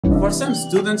For some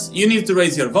students, you need to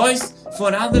raise your voice,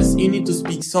 for others, you need to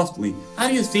speak softly. Are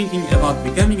you thinking about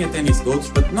becoming a tennis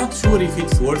coach but not sure if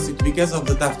it's worth it because of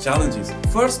the tough challenges?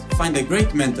 First, find a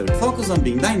great mentor. Focus on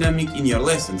being dynamic in your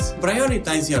lessons.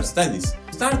 Prioritize your studies.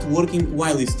 Start working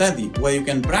while you study, where you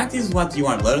can practice what you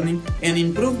are learning and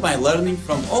improve by learning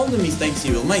from all the mistakes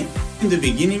you will make. In the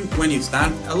beginning, when you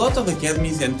start, a lot of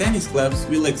academies and tennis clubs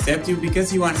will accept you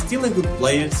because you are still a good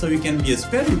player, so you can be a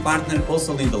sparring partner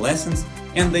also in the lessons,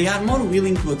 and they are more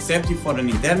willing to accept you for an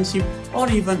internship or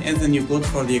even as a new coach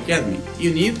for the academy.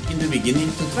 You need, in the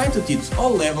beginning, to try to teach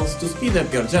all levels to speed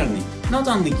up your journey. Not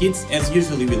only kids, as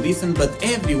usually we listen, but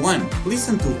everyone.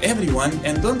 Listen to everyone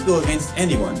and don't go against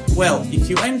anyone. Well, if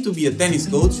you aim to be a tennis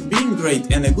coach, being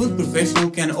great and a good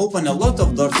professional can open a lot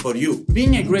of doors for you.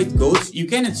 Being a great coach, you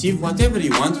can achieve whatever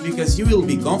you want because you will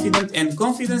be confident, and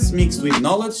confidence mixed with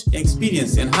knowledge,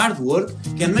 experience and hard work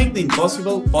can make the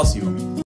impossible possible.